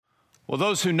Well,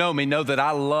 those who know me know that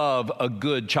I love a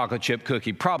good chocolate chip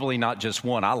cookie. Probably not just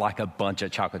one. I like a bunch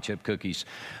of chocolate chip cookies.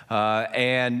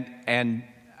 It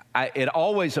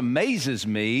always amazes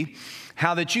me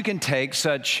how that you can take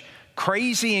such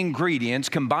crazy ingredients,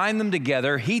 combine them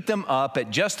together, heat them up at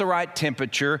just the right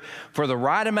temperature for the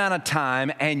right amount of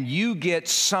time, and you get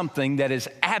something that is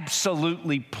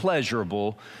absolutely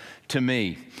pleasurable to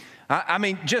me. I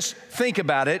mean, just think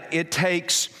about it. It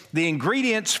takes the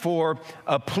ingredients for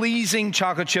a pleasing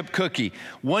chocolate chip cookie: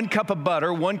 1 cup of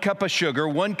butter, 1 cup of sugar,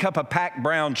 1 cup of packed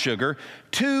brown sugar,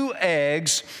 2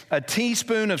 eggs, a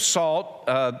teaspoon of salt,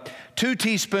 2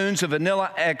 teaspoons of vanilla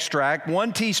extract,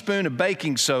 1 teaspoon of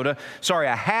baking soda,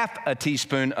 a half a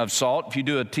teaspoon of salt. If you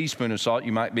do a teaspoon of salt,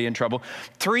 you might be in trouble.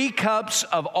 3 cups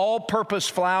of all-purpose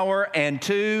flour, and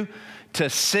 2 to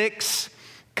 6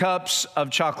 cups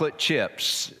of chocolate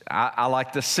chips. I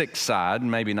like the 6 side,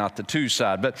 maybe not the 2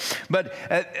 side, but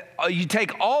you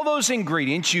take all those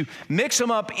ingredients, you mix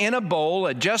them up in a bowl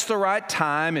at just the right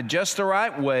time, at just the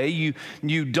right way.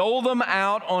 You dole them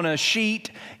out on a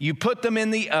sheet. You put them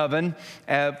in the oven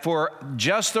for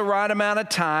just the right amount of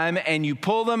time, and you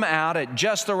pull them out at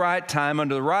just the right time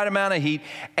under the right amount of heat,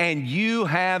 and you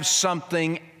have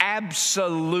something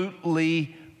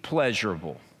absolutely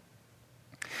pleasurable.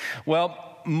 Well,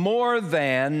 more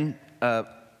than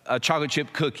a chocolate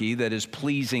chip cookie that is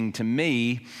pleasing to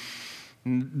me,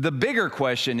 the bigger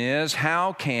question is,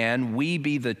 how can we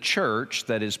be the church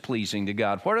that is pleasing to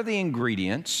God? What are the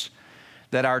ingredients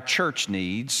that our church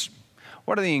needs?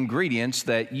 What are the ingredients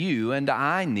that you and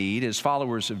I need as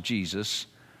followers of Jesus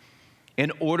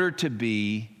in order to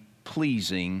be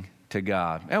pleasing to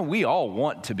God? And we all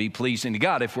want to be pleasing to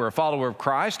God if we're a follower of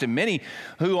Christ, and many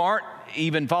who aren't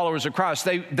even followers of Christ,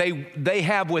 they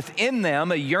have within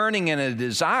them a yearning and a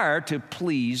desire to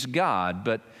please God.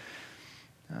 But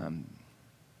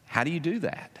how do you do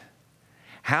that?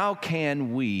 How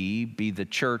can we be the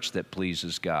church that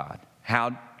pleases God?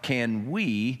 How can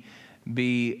we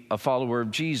be a follower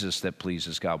of Jesus that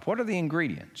pleases God? What are the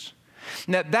ingredients?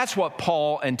 Now, that's what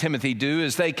Paul and Timothy do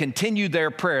as they continue their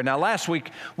prayer. Now, last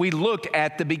week, we looked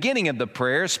at the beginning of the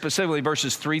prayer, specifically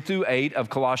verses 3 through 8 of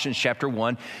Colossians chapter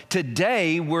 1.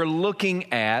 Today, we're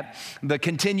looking at the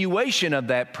continuation of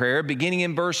that prayer, beginning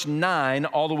in verse 9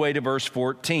 all the way to verse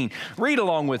 14. Read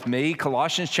along with me,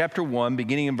 Colossians chapter 1,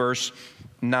 beginning in verse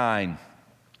 9.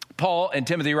 Paul and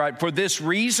Timothy write, "For this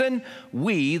reason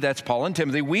we," that's Paul and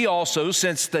Timothy, "we also,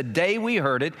 since the day we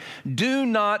heard it, do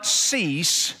not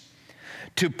cease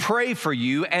to pray for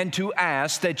you and to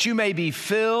ask that you may be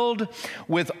filled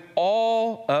with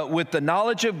with the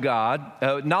knowledge of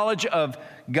God, knowledge of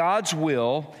God's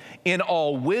will in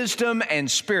all wisdom and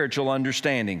spiritual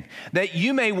understanding, that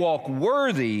you may walk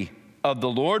worthy of the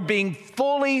Lord, being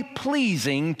fully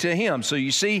pleasing to Him." So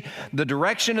you see, the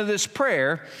direction of this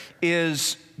prayer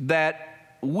is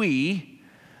that we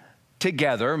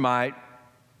together might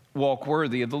walk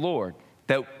worthy of the Lord,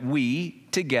 that we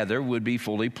together would be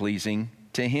fully pleasing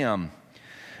to Him.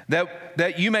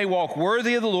 That you may walk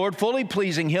worthy of the Lord, fully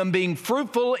pleasing Him, being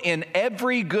fruitful in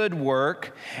every good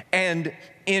work and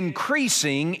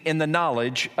increasing in the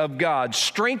knowledge of God,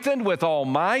 strengthened with all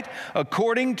might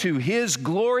according to His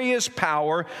glorious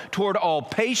power toward all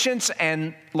patience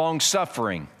and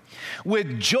long-suffering,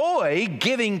 with joy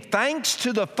giving thanks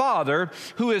to the Father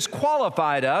who has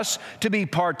qualified us to be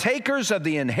partakers of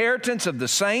the inheritance of the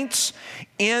saints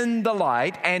in the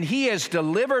light, and He has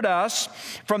delivered us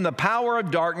from the power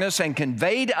of darkness and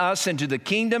conveyed us into the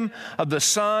kingdom of the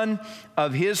Son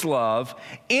of His love,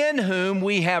 in whom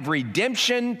we have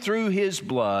redemption through His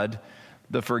blood,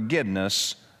 the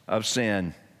forgiveness of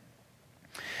sin.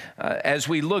 As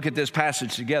we look at this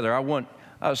passage together, I want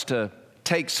us to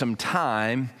take some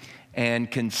time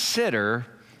and consider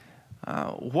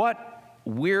what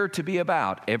we're to be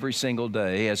about every single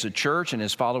day as a church and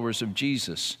as followers of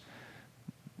Jesus.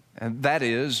 And that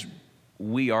is,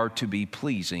 we are to be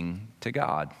pleasing to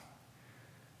God.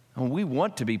 And we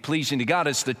want to be pleasing to God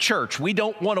as the church. We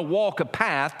don't want to walk a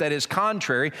path that is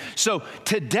contrary. So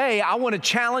today, I want to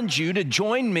challenge you to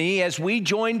join me as we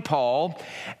join Paul,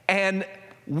 and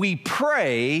we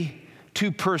pray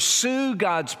to pursue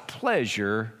God's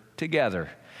pleasure together.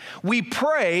 We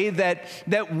pray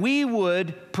that we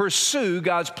would pursue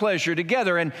God's pleasure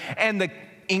together. And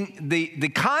the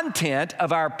content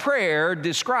of our prayer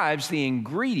describes the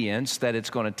ingredients that it's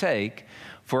going to take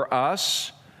for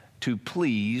us to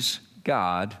please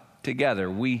God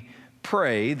together. We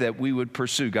pray that we would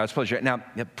pursue God's pleasure. Now,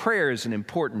 prayer is an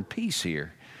important piece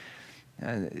here.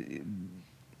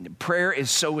 Prayer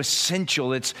is so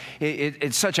essential. It's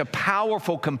such a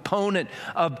powerful component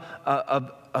of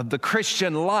the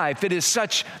Christian life. It is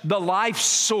such the life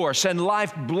source and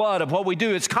lifeblood of what we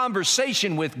do. It's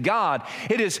conversation with God.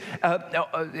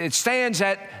 It stands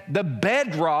at the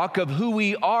bedrock of who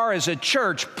we are as a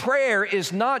church. Prayer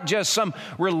is not just some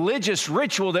religious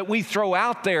ritual that we throw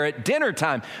out there at dinner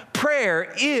time.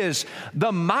 Prayer is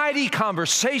the mighty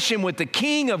conversation with the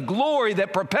King of glory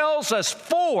that propels us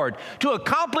forward to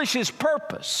accomplish His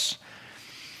purpose.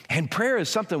 And prayer is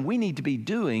something we need to be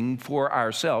doing for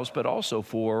ourselves, but also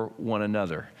for one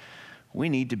another. We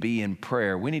need to be in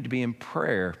prayer. We need to be in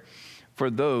prayer for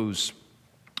those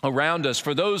around us,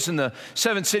 for those in the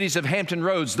 7 cities of Hampton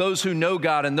Roads, those who know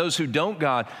God and those who don't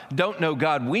know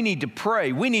God. We need to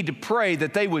pray. We need to pray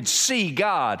that they would see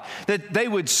God, that they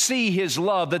would see His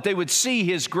love, that they would see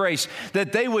His grace,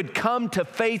 that they would come to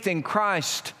faith in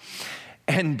Christ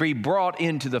and be brought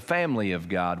into the family of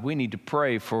God. We need to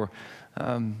pray for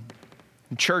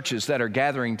churches that are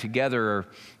gathering together,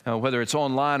 whether it's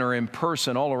online or in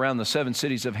person, all around the 7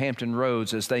 cities of Hampton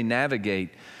Roads as they navigate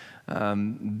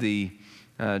the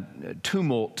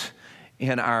tumult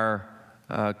in our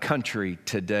country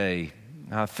today.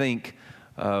 I think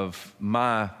of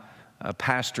my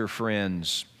pastor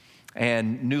friends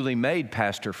and newly made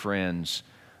pastor friends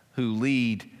who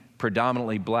lead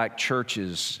predominantly black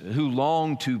churches, who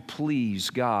long to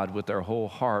please God with their whole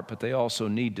heart, but they also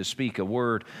need to speak a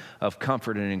word of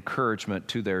comfort and encouragement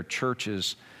to their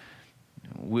churches.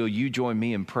 Will you join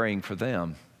me in praying for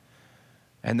them?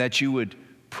 And that you would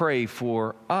pray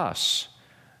for us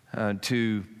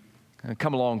to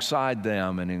come alongside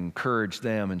them and encourage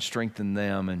them and strengthen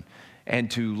them and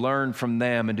to learn from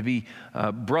them and to be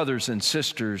brothers and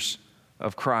sisters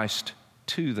of Christ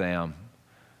to them.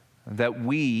 That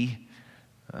we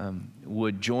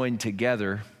would join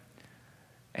together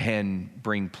and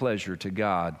bring pleasure to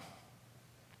God.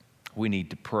 We need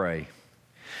to pray.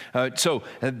 So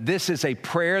this is a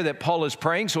prayer that Paul is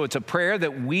praying. So it's a prayer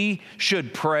that we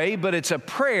should pray, but it's a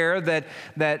prayer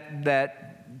that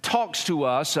talks to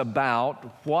us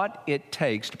about what it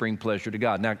takes to bring pleasure to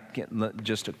God. Now,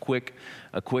 just a quick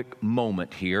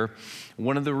moment here.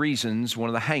 One of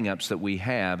the hang-ups that we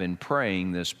have in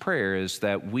praying this prayer is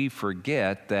that we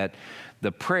forget that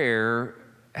the prayer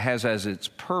has as its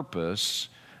purpose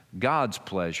God's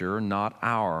pleasure, not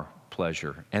our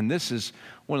pleasure. And this is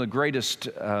one of the greatest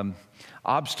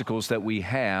obstacles that we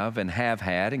have and have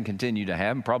had and continue to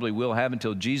have and probably will have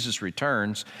until Jesus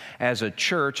returns as a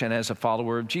church and as a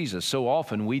follower of Jesus. So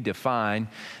often we define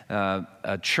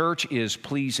a church is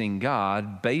pleasing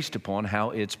God based upon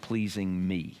how it's pleasing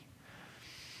me.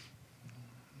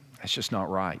 That's just not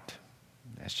right.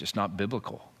 That's just not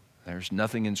biblical. There's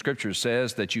nothing in Scripture that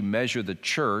says that you measure the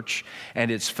church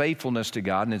and its faithfulness to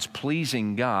God and its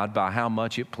pleasing God by how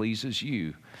much it pleases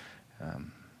you.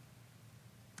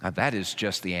 That is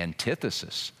just the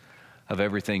antithesis of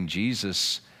everything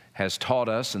Jesus has taught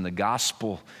us and the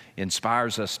gospel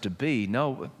inspires us to be.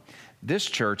 No, this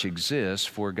church exists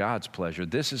for God's pleasure.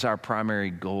 This is our primary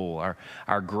goal.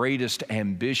 Our greatest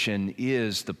ambition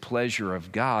is the pleasure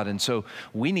of God. And so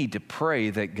we need to pray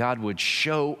that God would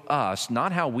show us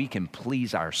not how we can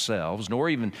please ourselves, nor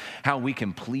even how we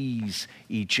can please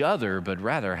each other, but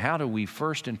rather how do we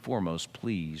first and foremost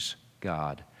please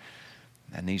God.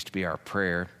 That needs to be our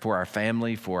prayer for our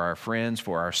family, for our friends,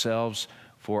 for ourselves,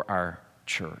 for our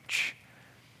church.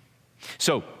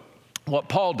 So what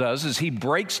Paul does is he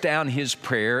breaks down his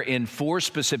prayer in 4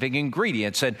 specific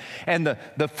ingredients. And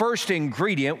the first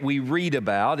ingredient we read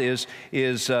about is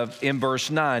in verse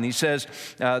 9. He says,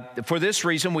 for this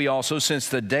reason we also, since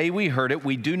the day we heard it,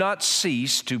 we do not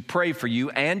cease to pray for you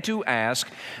and to ask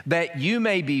that you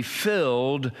may be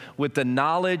filled with the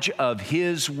knowledge of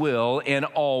His will in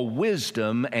all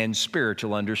wisdom and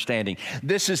spiritual understanding.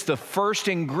 This is the first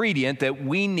ingredient that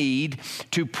we need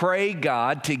to pray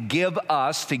God to give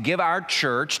us, to give our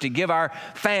church, to give our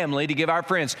family, to give our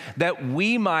friends, that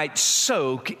we might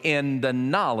soak in the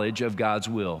knowledge of God's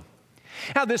will.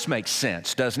 Now, this makes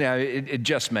sense, doesn't it? It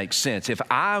just makes sense. If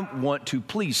I want to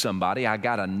please somebody, I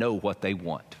got to know what they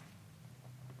want.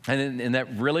 And isn't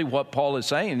that really what Paul is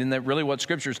saying? Isn't that really what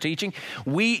Scripture is teaching?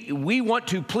 We want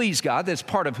to please God. That's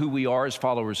part of who we are as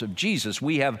followers of Jesus.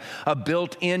 We have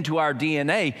built into our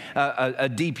DNA a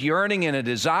deep yearning and a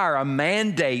desire, a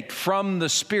mandate from the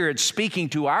Spirit speaking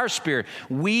to our spirit.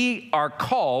 We are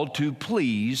called to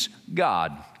please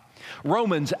God.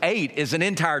 Romans 8 is an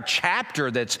entire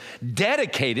chapter that's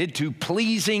dedicated to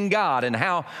pleasing God and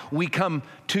how we come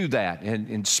to that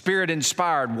in Spirit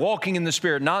inspired, walking in the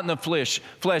Spirit, not in the flesh,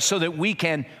 so that we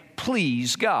can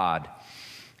please God.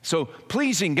 So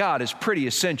pleasing God is pretty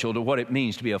essential to what it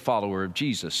means to be a follower of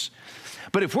Jesus.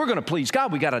 But if we're going to please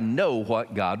God, we got to know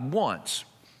what God wants.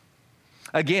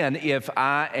 Again, if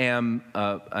I am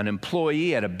an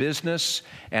employee at a business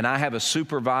and I have a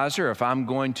supervisor, if I'm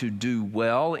going to do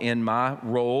well in my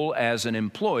role as an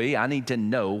employee, I need to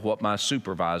know what my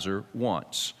supervisor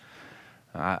wants.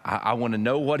 I want to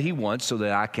know what he wants so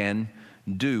that I can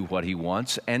do what he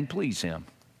wants and please him.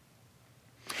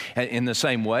 In the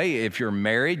same way, if you're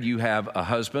married, you have a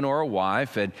husband or a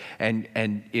wife, and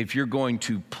if you're going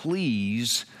to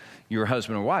please your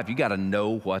husband or wife, you got to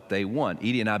know what they want.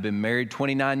 Edie and I have been married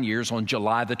 29 years on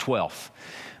July the 12th.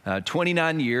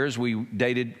 29 years. We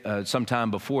dated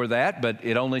sometime before that, but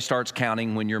it only starts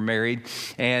counting when you're married.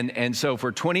 And so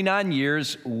for 29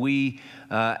 years, we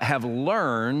have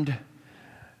learned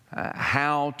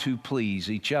how to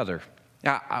please each other.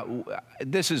 Now,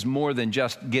 this is more than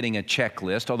just getting a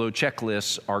checklist, although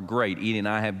checklists are great. Edie and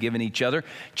I have given each other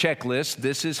checklists.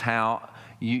 This is how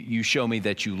you show me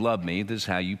that you love me. This is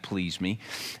how you please me.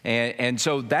 And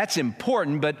so that's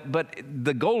important, but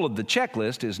the goal of the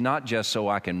checklist is not just so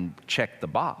I can check the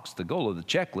box. The goal of the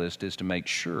checklist is to make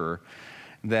sure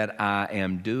that I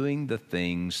am doing the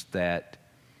things that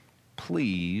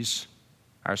please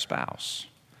our spouse.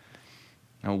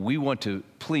 Now, we want to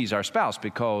please our spouse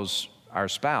because our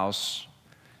spouse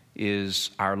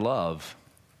is our love.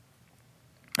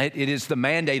 It is the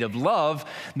mandate of love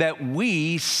that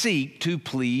we seek to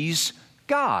please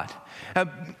God.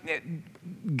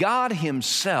 God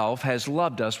himself has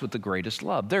loved us with the greatest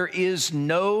love. There is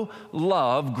no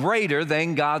love greater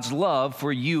than God's love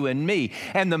for you and me.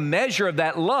 And the measure of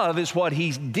that love is what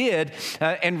he did.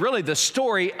 And really the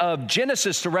story of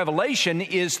Genesis to Revelation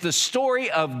is the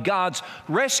story of God's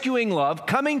rescuing love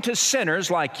coming to sinners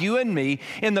like you and me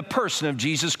in the person of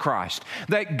Jesus Christ.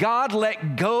 That God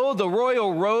let go the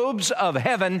royal robes of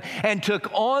heaven and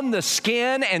took on the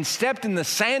skin and stepped in the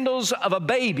sandals of a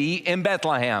baby in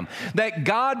Bethlehem. That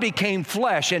God became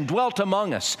flesh and dwelt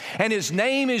among us, and his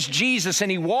name is Jesus, and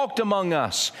he walked among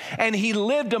us, and he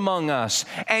lived among us,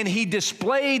 and he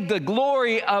displayed the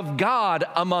glory of God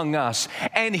among us,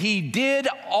 and he did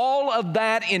all of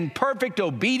that in perfect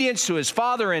obedience to his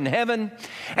Father in heaven,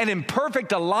 and in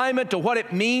perfect alignment to what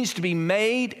it means to be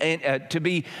made and to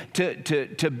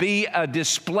be a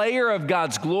displayer of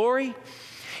God's glory.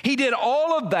 He did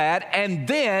all of that, and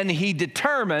then he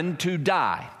determined to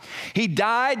die. He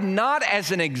died not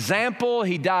as an example.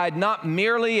 He died not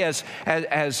merely as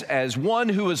one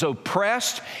who was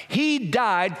oppressed. He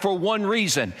died for one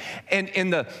reason. And in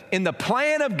the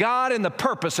plan of God and the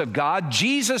purpose of God,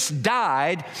 Jesus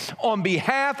died on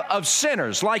behalf of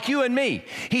sinners like you and me.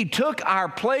 He took our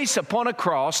place upon a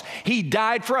cross. He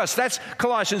died for us. That's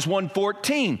Colossians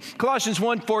 1:14. Colossians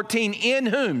 1:14, in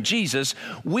whom, Jesus,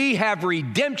 we have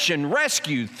redemption,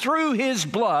 rescued through his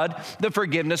blood, the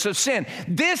forgiveness of sin.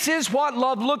 This is what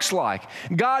love looks like.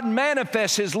 God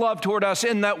manifests his love toward us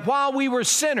in that while we were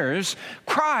sinners,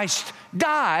 Christ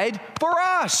died for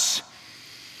us.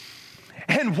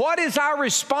 And what is our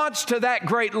response to that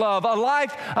great love? A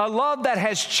love that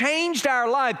has changed our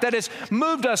life, that has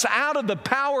moved us out of the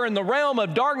power and the realm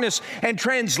of darkness and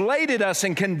translated us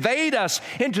and conveyed us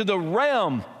into the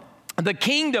realm, the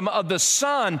kingdom of the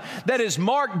Son that is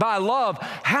marked by love.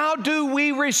 How do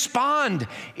we respond?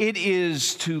 It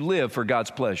is to live for God's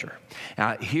pleasure.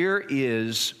 Now, here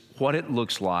is what it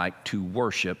looks like to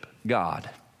worship God.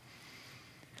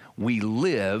 We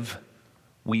live,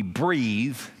 we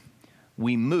breathe,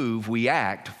 we move, we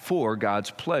act for God's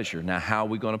pleasure. Now, how are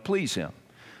we going to please him?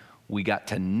 We got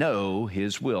to know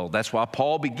his will. That's why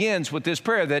Paul begins with this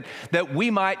prayer, that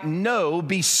we might know,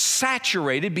 be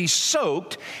saturated, be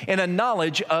soaked in a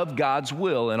knowledge of God's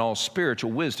will and all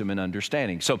spiritual wisdom and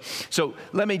understanding. So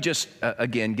let me just,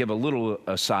 again, give a little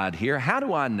aside here. How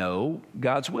do I know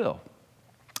God's will?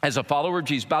 As a follower of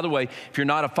Jesus, by the way, if you're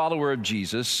not a follower of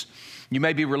Jesus, you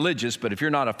may be religious, but if you're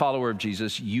not a follower of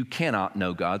Jesus, you cannot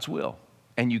know God's will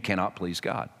and you cannot please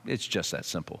God. It's just that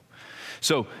simple.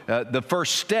 So the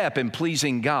first step in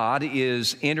pleasing God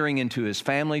is entering into his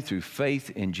family through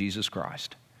faith in Jesus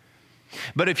Christ.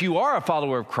 But if you are a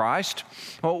follower of Christ,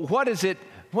 well, what does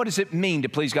it mean to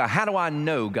please God? How do I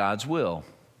know God's will?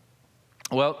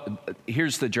 Well,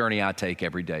 here's the journey I take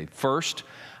every day. First,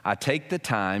 I take the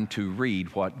time to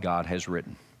read what God has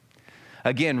written.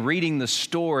 Again, reading the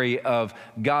story of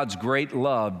God's great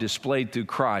love displayed through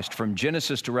Christ from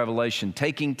Genesis to Revelation,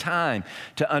 taking time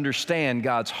to understand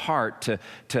God's heart,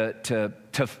 to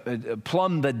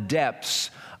plumb the depths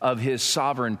of his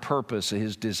sovereign purpose,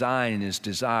 his design and his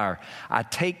desire. I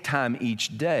take time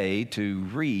each day to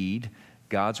read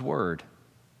God's word.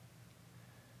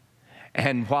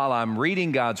 And while I'm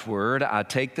reading God's word, I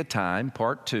take the time,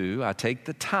 part two, I take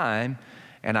the time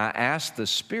and I ask the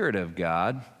Spirit of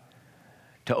God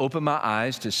to to open my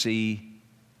eyes to see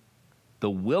the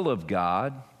will of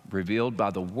God revealed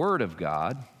by the Word of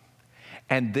God,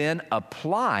 and then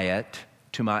apply it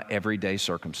to my everyday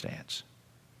circumstance.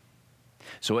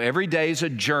 So every day is a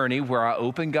journey where I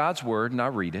open God's Word and I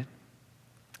read it.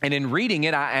 And in reading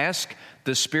it, I ask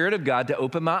the Spirit of God to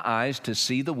open my eyes to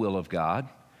see the will of God.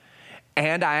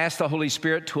 And I ask the Holy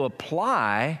Spirit to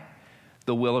apply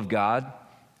the will of God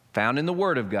found in the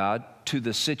Word of God to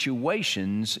the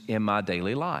situations in my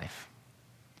daily life.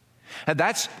 And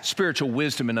that's spiritual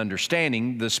wisdom and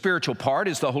understanding. The spiritual part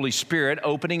is the Holy Spirit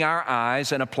opening our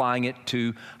eyes and applying it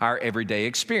to our everyday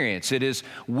experience.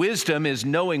 Wisdom is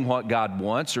knowing what God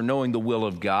wants or knowing the will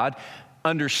of God.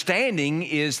 Understanding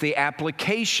is the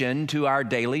application to our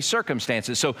daily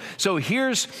circumstances. So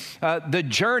here's the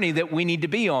journey that we need to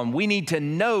be on. We need to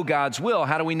know God's will.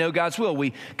 How do we know God's will?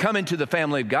 We come into the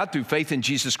family of God through faith in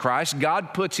Jesus Christ.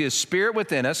 God puts His Spirit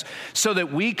within us so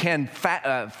that we can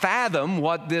fathom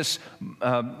what this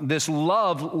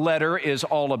love letter is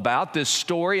all about, this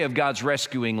story of God's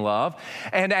rescuing love.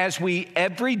 And as we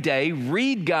every day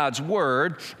read God's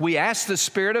Word, we ask the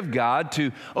Spirit of God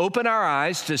to open our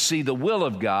eyes to see the will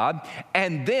of God,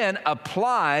 and then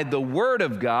apply the Word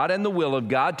of God and the will of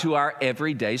God to our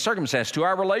everyday circumstance, to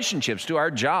our relationships, to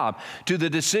our job, to the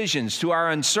decisions, to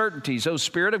our uncertainties. Oh,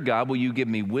 Spirit of God, will you give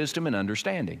me wisdom and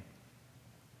understanding?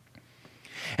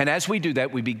 And as we do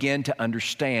that, we begin to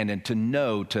understand and to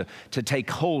know, to take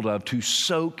hold of, to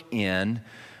soak in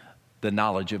the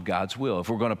knowledge of God's will. If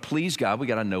we're going to please God, we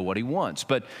got to know what He wants.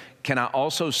 But can I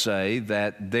also say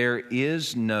that there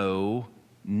is no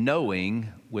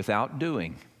knowing without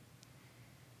doing?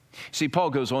 See,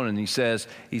 Paul goes on and he says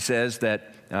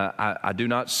that I do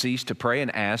not cease to pray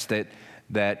and ask that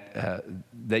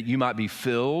you might be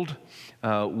filled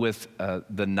with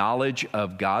the knowledge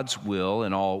of God's will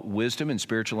and all wisdom and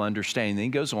spiritual understanding. Then he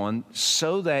goes on,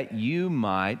 so that you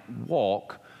might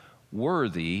walk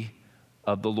worthy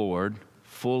of the Lord,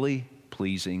 fully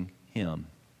pleasing Him.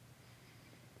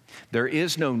 There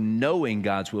is no knowing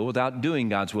God's will without doing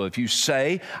God's will. If you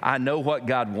say, I know what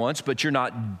God wants, but you're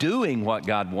not doing what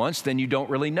God wants, then you don't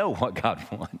really know what God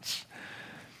wants.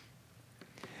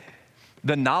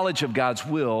 The knowledge of God's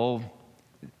will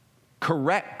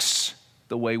corrects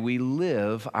the way we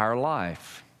live our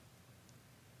life.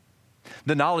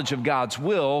 The knowledge of God's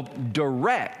will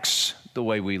directs the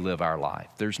way we live our life.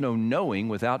 There's no knowing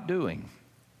without doing.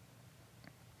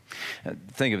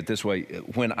 Think of it this way.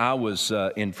 When I was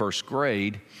in first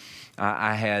grade,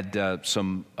 I had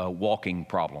some walking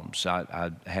problems.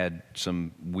 I had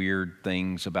some weird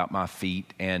things about my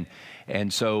feet.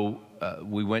 And so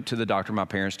we went to the doctor. My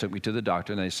parents took me to the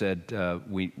doctor, and they said,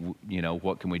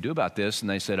 what can we do about this? And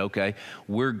they said, okay,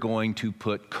 we're going to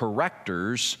put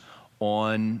correctors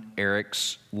on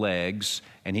Eric's legs,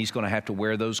 and he's going to have to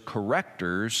wear those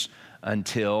correctors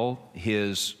until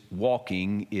his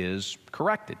walking is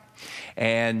corrected.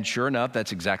 And sure enough,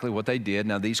 that's exactly what they did.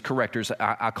 Now, these correctors,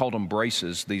 I called them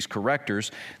braces. These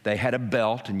correctors, they had a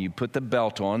belt, and you put the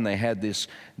belt on. They had this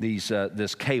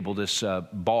cable, this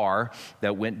bar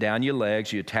that went down your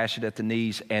legs. You attach it at the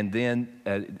knees, and then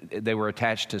they were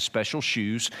attached to special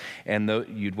shoes, and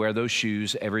you'd wear those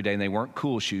shoes every day. And they weren't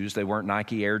cool shoes. They weren't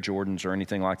Nike Air Jordans or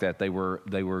anything like that. They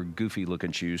were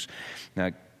goofy-looking shoes.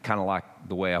 Now, kind of like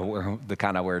the way I wear, the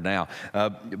kind I wear now.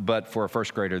 But for a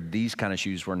first grader, these kind of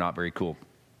shoes were not very cool.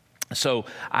 So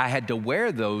I had to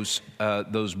wear those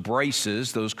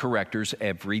braces, those correctors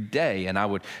every day. And I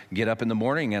would get up in the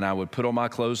morning and I would put on my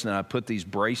clothes and I'd put these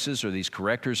braces or these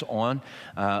correctors on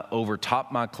over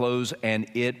top my clothes, and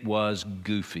it was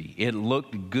goofy. It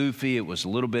looked goofy. It was a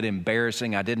little bit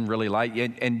embarrassing. I didn't really like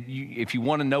it. And if you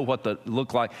want to know what the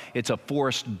look like, it's a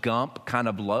Forrest Gump kind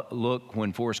of look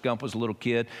when Forrest Gump was a little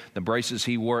kid, the braces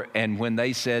he wore. And when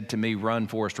they said to me, run,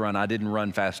 Forrest, run, I didn't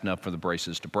run fast enough for the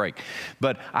braces to break.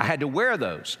 But I had to wear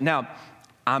those. Now,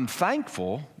 I'm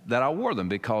thankful that I wore them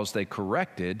because they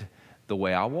corrected the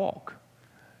way I walk.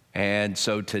 And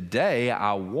so today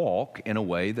I walk in a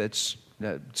way that's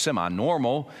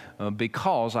semi-normal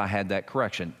because I had that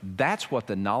correction. That's what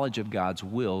the knowledge of God's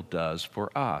will does for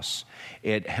us.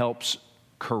 It helps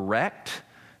correct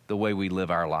the way we live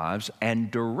our lives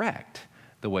and direct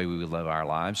the way we live our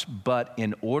lives. But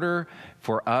in order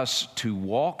for us to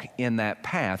walk in that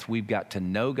path, we've got to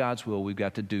know God's will, we've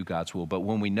got to do God's will. But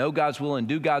when we know God's will and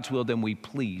do God's will, then we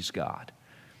please God.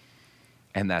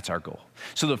 And that's our goal.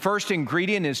 So the first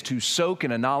ingredient is to soak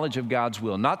in a knowledge of God's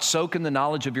will. Not soak in the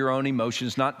knowledge of your own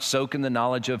emotions, not soak in the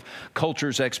knowledge of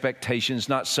culture's expectations,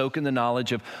 not soak in the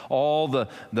knowledge of all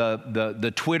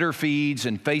the Twitter feeds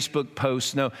and Facebook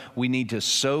posts. No, we need to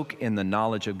soak in the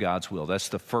knowledge of God's will. That's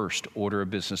the first order of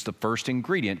business, the first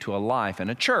ingredient to a life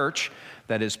and a church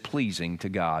that is pleasing to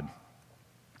God.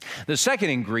 The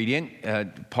second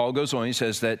ingredient, Paul goes on, he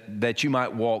says that you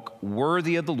might walk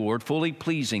worthy of the Lord, fully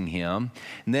pleasing Him.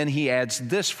 And then he adds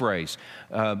this phrase,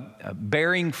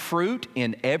 bearing fruit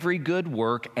in every good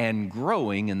work and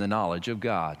growing in the knowledge of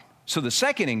God. So the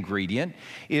second ingredient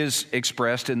is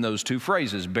expressed in those two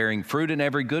phrases, bearing fruit in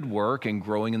every good work and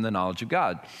growing in the knowledge of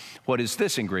God. What is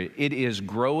this ingredient? It is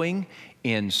growing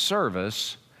in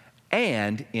service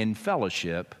and in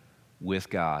fellowship with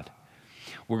God.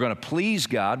 We're going to please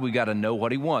God. We got to know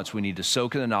what He wants. We need to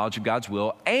soak in the knowledge of God's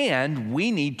will, and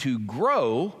we need to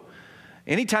grow.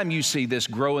 Anytime you see this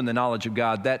grow in the knowledge of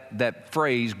God, that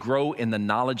phrase, grow in the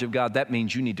knowledge of God, that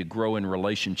means you need to grow in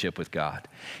relationship with God.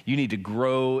 You need to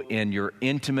grow in your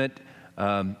intimate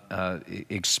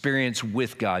experience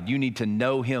with God. You need to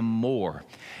know Him more,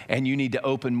 and you need to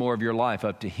open more of your life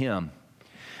up to Him.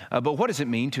 But what does it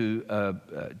mean to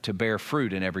bear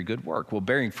fruit in every good work? Well,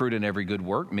 bearing fruit in every good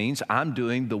work means I'm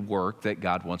doing the work that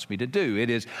God wants me to do. It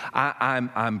is,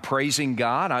 I'm praising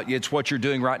God. It's what you're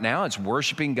doing right now. It's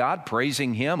worshiping God,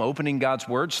 praising Him, opening God's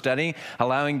Word, studying,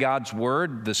 allowing God's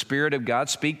Word, the Spirit of God,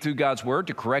 speak through God's Word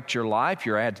to correct your life,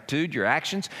 your attitude, your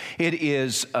actions. It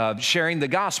is sharing the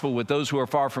gospel with those who are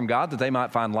far from God that they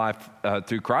might find life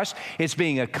through Christ. It's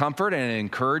being a comfort and an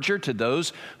encourager to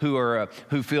those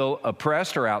who feel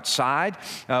oppressed or outside.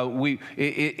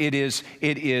 It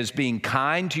is being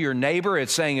kind to your neighbor.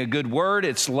 It's saying a good word.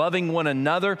 It's loving one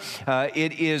another.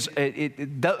 Those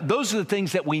are the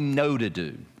things that we know to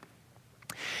do.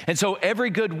 And so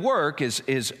every good work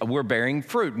is we're bearing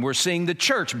fruit. And we're seeing the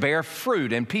church bear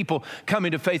fruit and people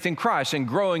coming to faith in Christ and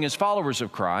growing as followers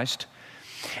of Christ.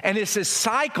 And it's a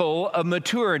cycle of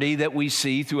maturity that we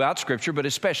see throughout Scripture, but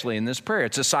especially in this prayer.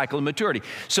 It's a cycle of maturity.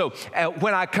 So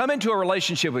when I come into a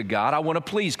relationship with God, I want to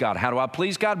please God. How do I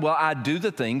please God? Well, I do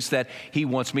the things that He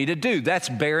wants me to do. That's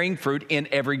bearing fruit in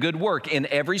every good work, in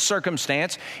every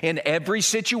circumstance, in every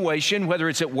situation, whether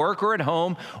it's at work or at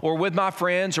home or with my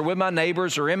friends or with my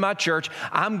neighbors or in my church.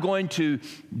 I'm going to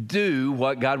do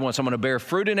what God wants. I'm going to bear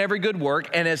fruit in every good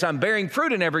work. And as I'm bearing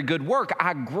fruit in every good work,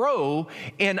 I grow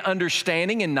in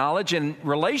understanding and knowledge and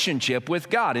relationship with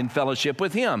God, in fellowship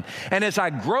with Him. And as I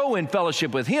grow in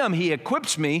fellowship with Him, He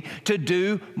equips me to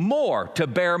do more, to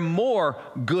bear more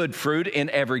good fruit in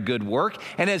every good work.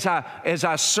 And as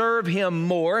I serve Him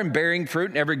more in bearing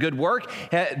fruit in every good work,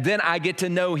 then I get to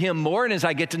know Him more. And as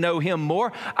I get to know Him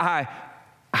more, I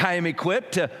am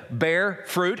equipped to bear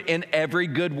fruit in every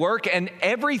good work, and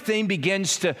everything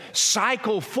begins to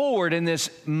cycle forward in this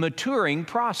maturing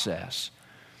process.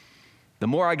 The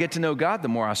more I get to know God, the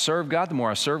more I serve God, the more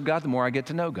I serve God, the more I get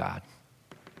to know God.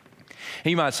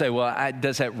 And you might say, well,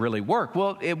 does that really work?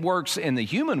 Well, it works in the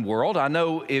human world. I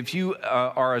know if you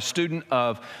are a student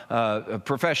of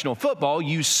professional football,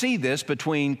 you see this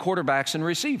between quarterbacks and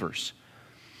receivers.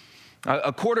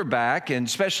 A quarterback, and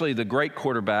especially the great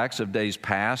quarterbacks of days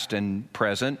past and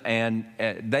present, and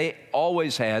they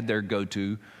always had their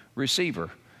go-to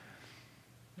receiver.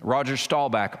 Roger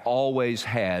Staubach always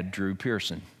had Drew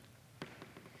Pearson.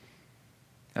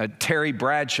 Terry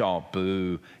Bradshaw,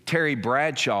 boo. Terry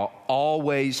Bradshaw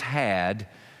always had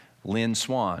Lynn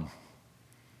Swann.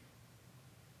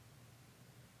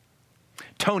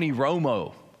 Tony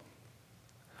Romo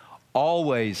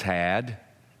always had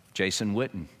Jason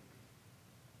Witten.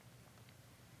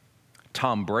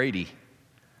 Tom Brady,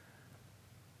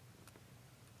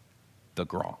 the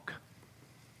Gronk.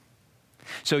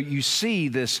 So you see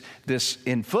this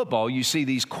in football, you see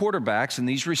these quarterbacks and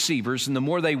these receivers, and the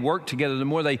more they work together, the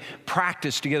more they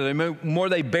practice together, the more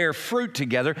they bear fruit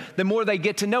together, the more they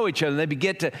get to know each other.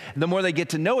 The more they get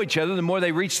to know each other, the more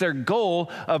they reach their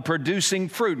goal of producing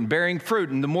fruit and bearing fruit.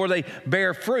 And the more they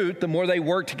bear fruit, the more they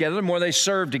work together, the more they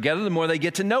serve together, the more they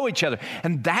get to know each other.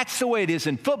 And that's the way it is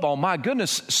in football. My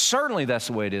goodness, certainly that's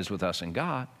the way it is with us and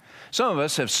God. Some of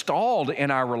us have stalled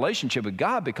in our relationship with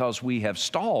God because we have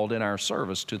stalled in our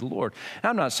service to the Lord. And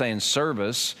I'm not saying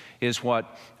service is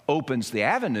what opens the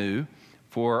avenue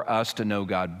for us to know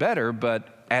God better,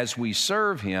 but as we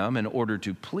serve Him in order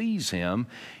to please Him,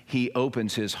 He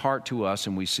opens His heart to us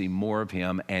and we see more of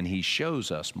Him and He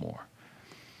shows us more.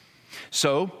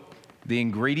 So, the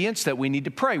ingredients that we need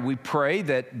to pray. We pray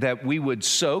that we would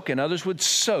soak and others would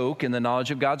soak in the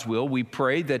knowledge of God's will. We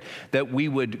pray that we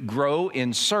would grow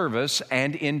in service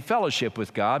and in fellowship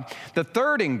with God. The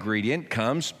third ingredient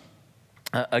comes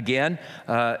again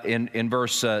in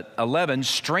verse 11,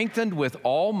 strengthened with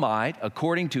all might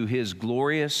according to his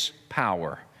glorious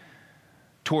power,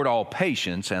 toward all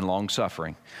patience and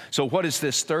long-suffering. So what is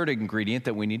this third ingredient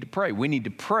that we need to pray? We need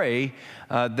to pray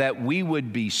that we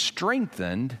would be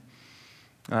strengthened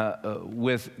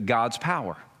with God's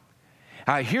power.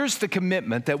 Here's the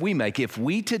commitment that we make. If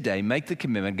we today make the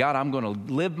commitment, God, I'm going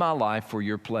to live my life for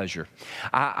your pleasure.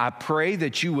 I pray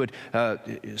that you would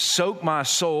soak my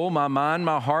soul, my mind,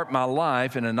 my heart, my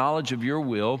life in a knowledge of your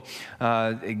will,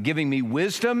 giving me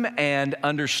wisdom and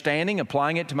understanding,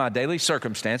 applying it to my daily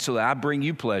circumstance so that I bring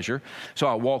you pleasure, so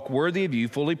I walk worthy of you,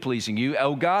 fully pleasing you.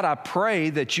 Oh God, I pray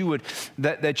that you would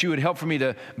help for me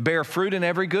to bear fruit in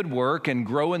every good work and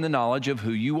grow in the knowledge of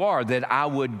who you are, that I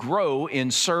would grow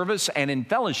in service and in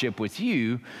fellowship with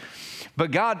you. But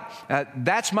God,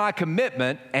 that's my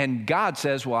commitment. And God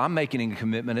says, well, I'm making a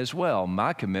commitment as well.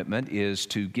 My commitment is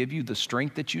to give you the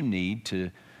strength that you need to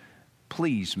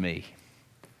please me.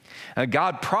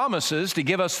 God promises to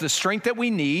give us the strength that we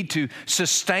need to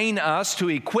sustain us, to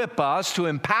equip us, to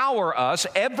empower us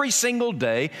every single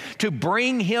day to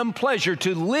bring him pleasure,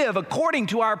 to live according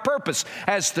to our purpose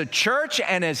as the church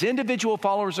and as individual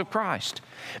followers of Christ.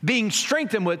 Being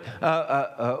strengthened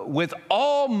with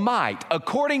all might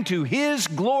according to his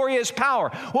glorious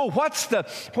power. Well, what's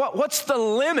the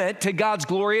limit to God's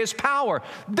glorious power?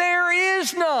 There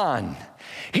is none.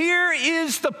 Here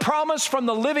is the promise from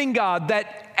the living God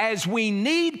that as we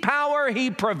need power, he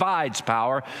provides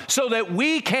power so that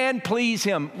we can please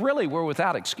him. Really, we're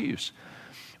without excuse.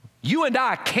 You and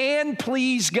I can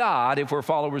please God if we're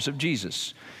followers of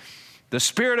Jesus. The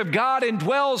Spirit of God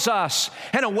indwells us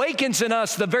and awakens in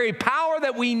us the very power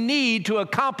that we need to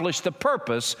accomplish the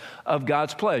purpose of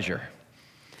God's pleasure.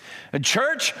 And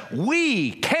church,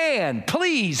 we can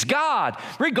please God,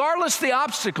 regardless the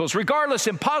obstacles, regardless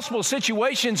impossible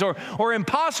situations or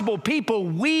impossible people,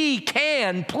 we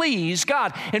can please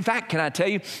God. In fact, can I tell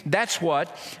you, that's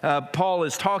what Paul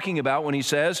is talking about when he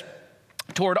says,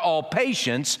 toward all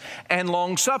patience and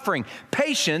long-suffering.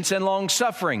 Patience and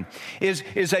long-suffering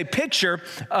is a picture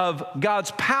of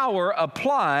God's power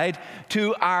applied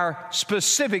to our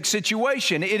specific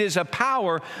situation. It is a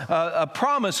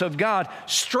promise of God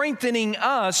strengthening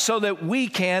us so that we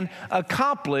can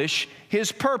accomplish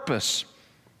his purpose.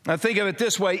 Now think of it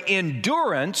this way.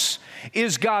 Endurance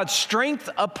is God's strength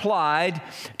applied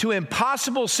to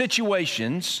impossible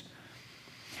situations,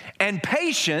 and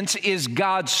patience is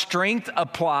God's strength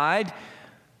applied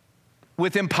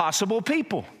with impossible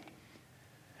people.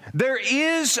 There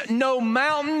is no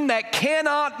mountain that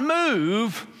cannot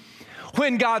move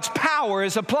when God's power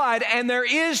is applied, and there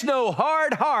is no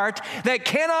hard heart that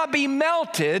cannot be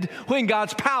melted when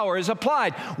God's power is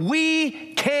applied.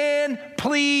 We can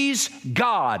please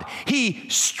God. He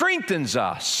strengthens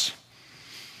us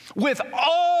with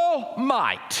all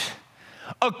might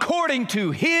according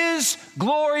to his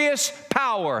glorious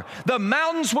power. The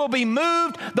mountains will be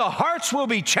moved, the hearts will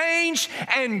be changed,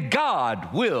 and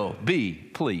God will be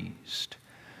pleased.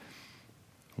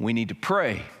 We need to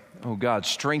pray, oh God,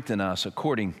 strengthen us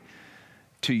according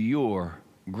to your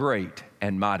great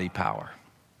and mighty power.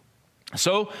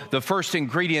 So the first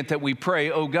ingredient that we pray,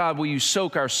 oh God, will you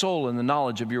soak our soul in the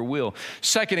knowledge of your will?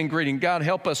 Second ingredient, God,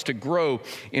 help us to grow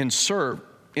in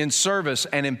service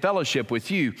and in fellowship with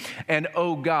you. And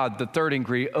oh God, the third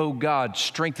ingredient, oh God,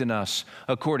 strengthen us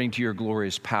according to your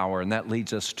glorious power. And that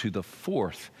leads us to the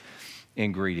fourth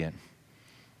ingredient.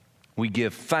 We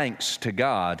give thanks to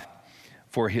God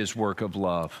for his work of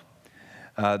love.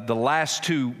 The last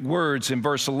two words in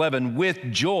verse 11,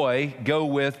 with joy, go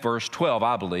with verse 12,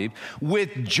 I believe.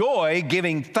 With joy,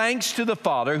 giving thanks to the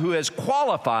Father who has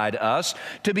qualified us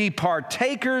to be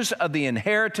partakers of the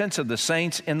inheritance of the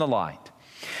saints in the light.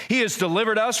 He has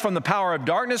delivered us from the power of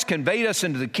darkness, conveyed us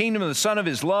into the kingdom of the Son of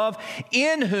his love,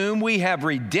 in whom we have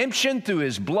redemption through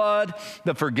his blood,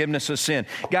 the forgiveness of sin.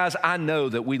 Guys, I know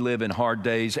that we live in hard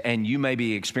days and you may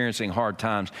be experiencing hard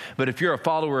times, but if you're a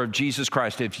follower of Jesus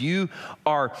Christ, if you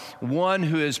are one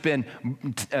who has been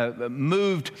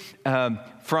moved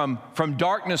from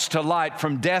darkness to light,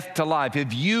 from death to life,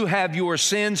 if you have your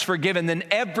sins forgiven, then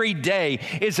every day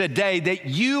is a day that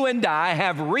you and I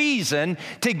have reason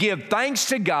to give thanks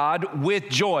to God with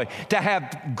joy, to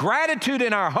have gratitude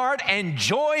in our heart and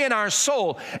joy in our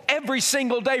soul every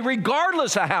single day,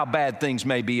 regardless of how bad things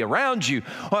may be around you.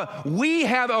 We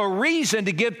have a reason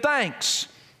to give thanks.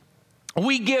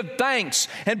 We give thanks.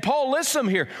 And Paul lists them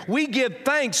here. We give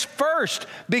thanks first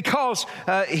because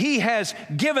he has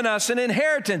given us an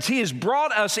inheritance. He has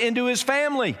brought us into his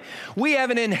family. We have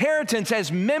an inheritance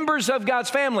as members of God's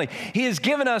family. He has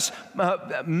given us,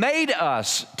 made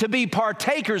us to be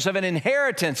partakers of an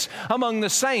inheritance among the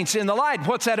saints in the light.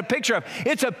 What's that a picture of?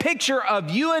 It's a picture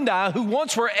of you and I, who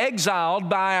once were exiled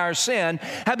by our sin,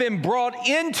 have been brought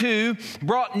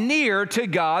near to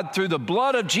God through the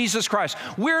blood of Jesus Christ.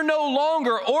 We're no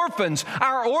longer orphans.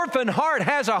 Our orphan heart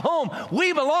has a home.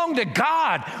 We belong to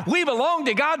God. We belong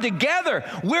to God together.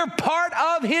 We're part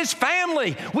of his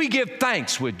family. We give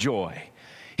thanks with joy.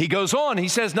 He goes on, he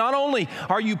says, not only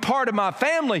are you part of my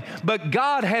family, but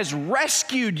God has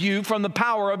rescued you from the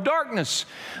power of darkness.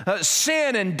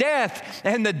 Sin and death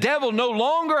and the devil no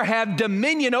longer have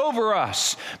dominion over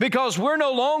us because we're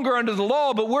no longer under the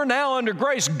law, but we're now under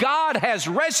grace. God has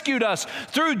rescued us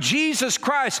through Jesus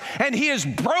Christ, and he has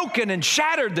broken and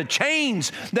shattered the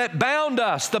chains that bound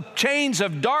us, the chains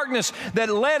of darkness that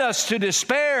led us to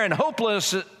despair and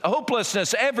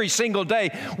hopelessness every single day.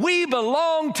 We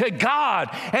belong to God,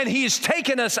 and he has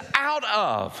taken us out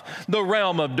of the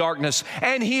realm of darkness,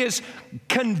 and he has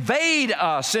conveyed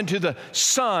us into the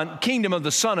kingdom of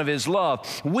the Son of his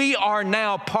love. We are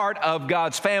now part of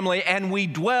God's family, and we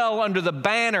dwell under the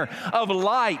banner of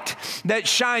light that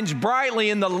shines brightly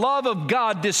in the love of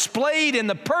God displayed in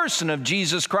the person of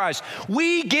Jesus Christ.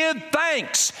 We give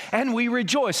thanks and we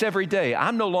rejoice every day.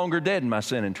 I'm no longer dead in my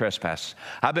sin and trespasses.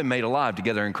 I've been made alive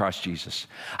together in Christ Jesus.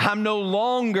 I'm no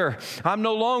longer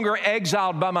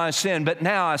exiled by my sin, but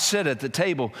now I sit at the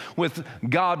table with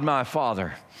God my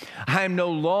Father. I am no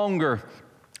longer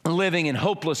living in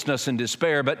hopelessness and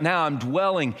despair, but now I'm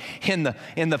dwelling in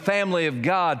the family of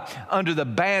God under the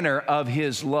banner of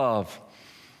his love.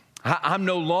 I'm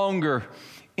no longer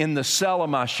in the cell of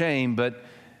my shame, but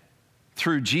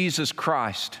through Jesus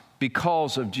Christ,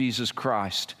 because of Jesus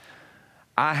Christ,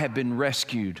 I have been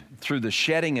rescued through the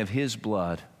shedding of his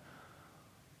blood.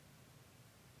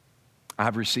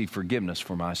 I've received forgiveness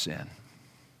for my sin.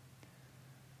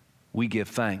 We give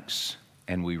thanks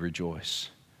and we rejoice.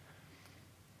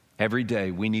 Every day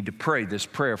we need to pray this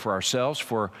prayer for ourselves,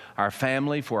 for our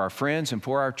family, for our friends, and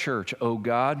for our church. Oh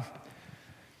God,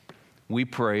 we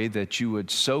pray that you would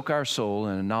soak our soul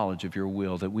in a knowledge of your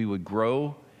will, that we would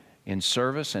grow in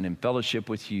service and in fellowship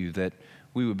with you, that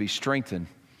we would be strengthened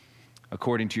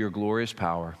according to your glorious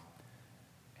power,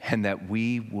 and that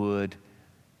we would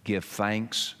give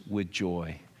thanks with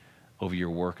joy over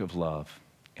your work of love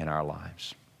in our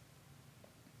lives.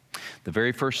 The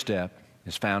very first step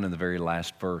is found in the very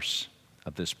last verse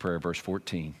of this prayer, verse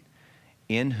 14.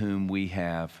 In whom we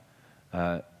have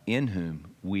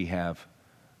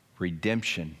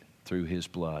redemption through his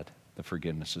blood, the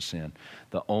forgiveness of sin.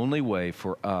 The only way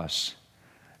for us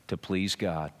to please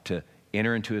God, to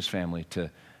enter into his family,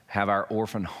 to have our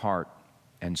orphan heart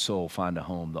and soul find a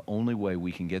home, the only way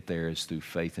we can get there is through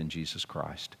faith in Jesus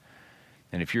Christ.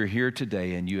 And if you're here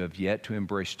today and you have yet to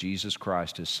embrace Jesus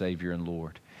Christ as Savior and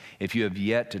Lord, if you have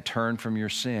yet to turn from your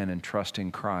sin and trust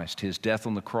in Christ, his death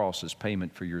on the cross as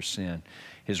payment for your sin,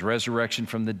 his resurrection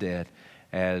from the dead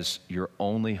as your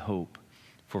only hope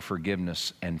for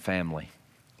forgiveness and family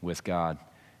with God.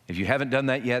 If you haven't done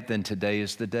that yet, then today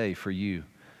is the day for you.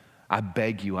 I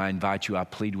beg you, I invite you, I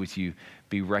plead with you,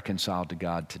 be reconciled to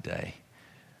God today.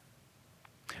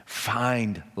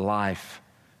 Find life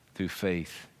through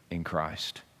faith in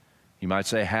Christ. You might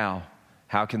say, how?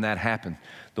 How can that happen?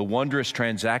 The wondrous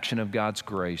transaction of God's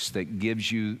grace that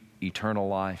gives you eternal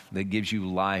life, that gives you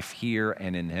life here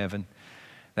and in heaven.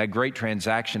 That great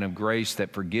transaction of grace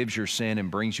that forgives your sin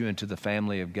and brings you into the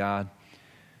family of God.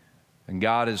 And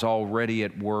God is already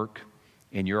at work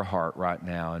in your heart right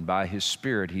now. And by his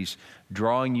Spirit, he's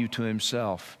drawing you to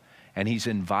himself. And he's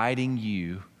inviting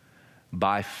you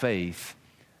by faith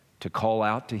to call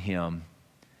out to him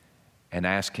and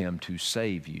ask him to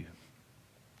save you,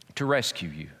 to rescue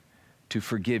you, to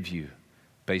forgive you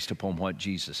based upon what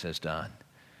Jesus has done.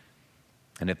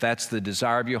 And if that's the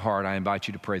desire of your heart, I invite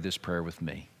you to pray this prayer with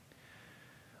me.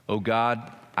 Oh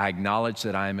God, I acknowledge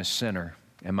that I am a sinner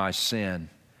and my sin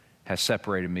has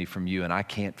separated me from you, and I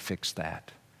can't fix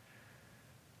that.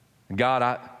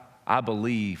 God, I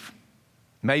believe,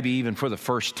 maybe even for the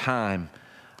first time,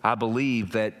 I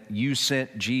believe that you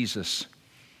sent Jesus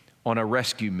on a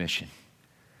rescue mission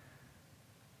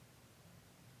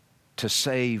to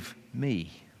save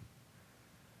me.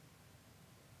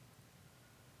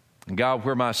 And God,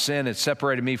 where my sin had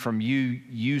separated me from you,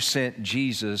 you sent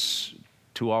Jesus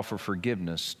to offer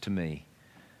forgiveness to me.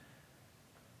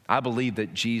 I believe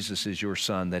that Jesus is your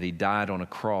Son, that He died on a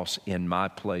cross in my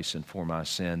place and for my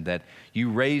sin, that You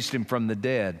raised Him from the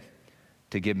dead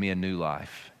to give me a new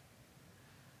life.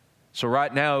 So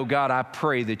right now, oh God, I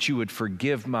pray that You would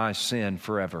forgive my sin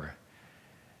forever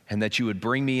and that You would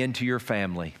bring me into Your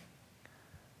family,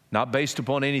 not based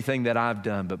upon anything that I've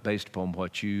done, but based upon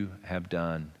what You have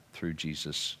done through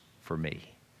Jesus for me.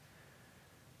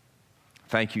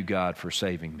 Thank You, God, for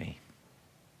saving me.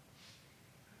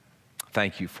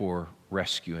 Thank You for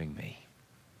rescuing me.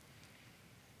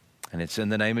 And it's in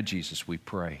the name of Jesus we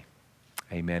pray.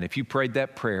 Amen. If you prayed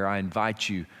that prayer, I invite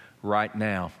you right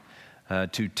now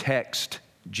to text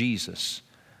Jesus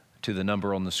to the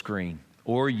number on the screen.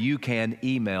 Or you can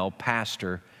email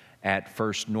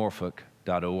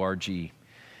pastor@firstnorfolk.org.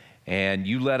 And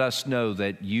you let us know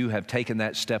that you have taken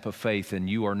that step of faith and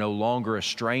you are no longer a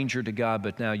stranger to God,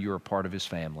 but now you're a part of His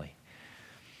family.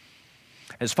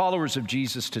 As followers of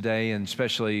Jesus today, and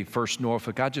especially First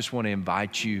Norfolk, I just want to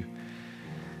invite you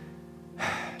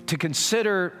to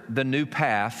consider the new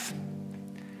path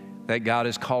that God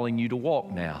is calling you to walk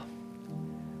now.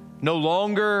 No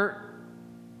longer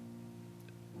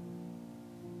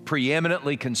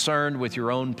preeminently concerned with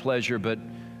your own pleasure, but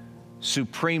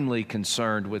supremely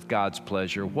concerned with God's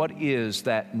pleasure. What is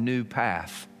that new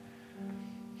path?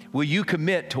 Will you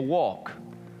commit to walk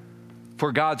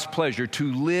for God's pleasure,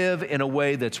 to live in a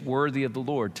way that's worthy of the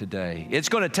Lord today? It's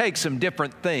going to take some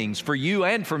different things for you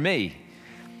and for me.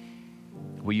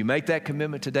 Will you make that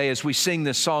commitment today? As we sing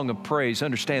this song of praise,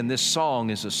 understand this song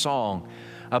is a song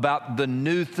about the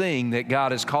new thing that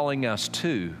God is calling us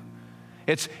to.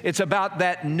 It's about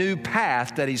that new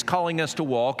path that He's calling us to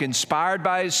walk, inspired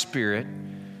by His Spirit,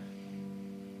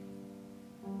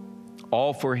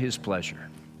 all for His pleasure.